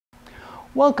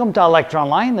Welcome to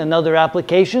ElectronLine, another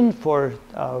application for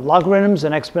logarithms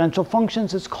and exponential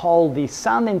functions. It's called the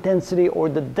sound intensity or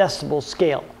the decibel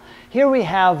scale. Here we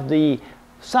have the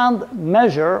sound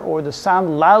measure or the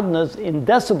sound loudness in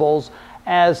decibels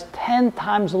as 10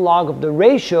 times the log of the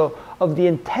ratio of the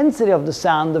intensity of the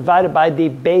sound divided by the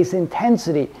base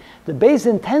intensity. The base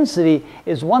intensity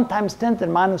is 1 times 10 to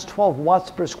the minus 12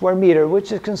 watts per square meter,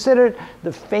 which is considered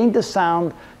the faintest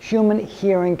sound human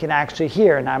hearing can actually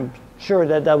hear. And I'm sure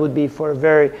that that would be for a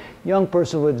very young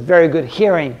person with very good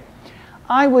hearing.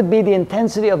 I would be the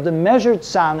intensity of the measured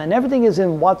sound, and everything is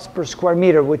in watts per square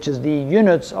meter, which is the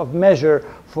units of measure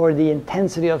for the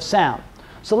intensity of sound.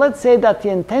 So let's say that the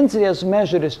intensity as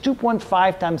measured is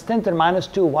 2.5 times 10 to the minus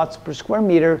 2 watts per square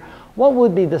meter. What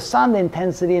would be the sound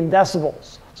intensity in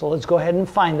decibels? So let's go ahead and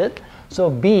find it. So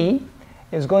B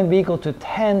is going to be equal to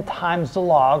 10 times the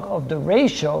log of the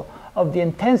ratio of the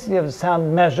intensity of the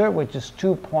sound measure, which is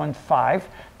 2.5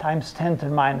 times 10 to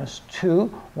the minus 2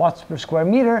 watts per square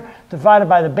meter, divided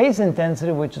by the base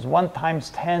intensity, which is 1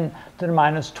 times 10 to the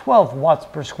minus 12 watts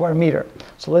per square meter.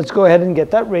 So let's go ahead and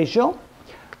get that ratio.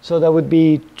 So that would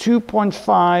be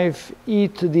 2.5 e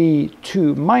to the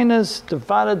 2 minus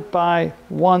divided by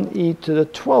 1 e to the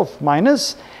 12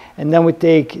 minus. And then we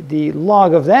take the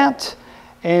log of that,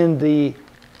 and the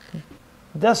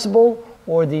decibel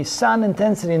or the sound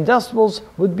intensity in decibels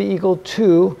would be equal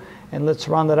to, and let's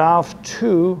round it off,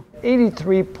 to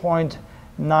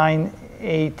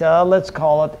 83.98, let's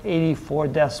call it 84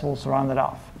 decibels, round it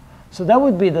off. So that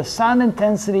would be the sound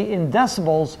intensity in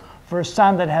decibels for a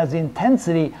sound that has the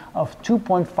intensity of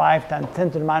 2.5 times 10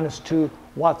 to the minus 2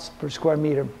 watts per square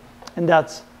meter. And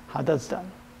that's how that's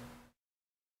done.